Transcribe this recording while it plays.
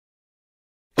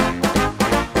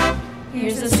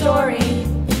Here's the story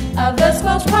of the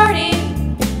Squelch party,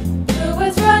 who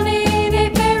was running a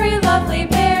very lovely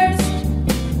pairs.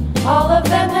 All of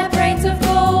them had brains of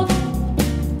gold,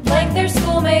 like their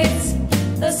schoolmates,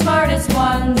 the smartest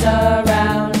ones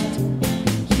around.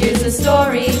 Here's the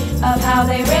story of how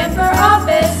they ran for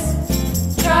office,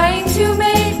 trying to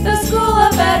make the school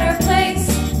a better place.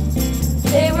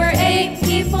 They were 8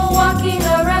 people walking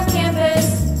around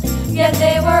campus, yet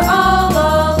they were all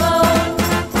alone.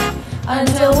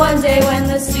 Until one day when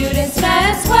the students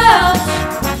met at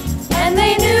Squelch, and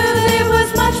they knew there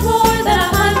was much more than a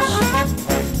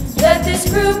hunch, that this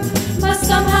group must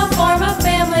somehow form a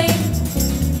family.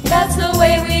 That's the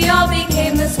way we all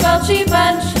became the Squelchy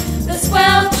Bunch, the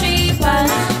Squelchy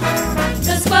Bunch,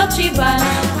 the Squelchy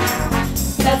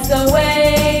Bunch. That's the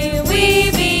way we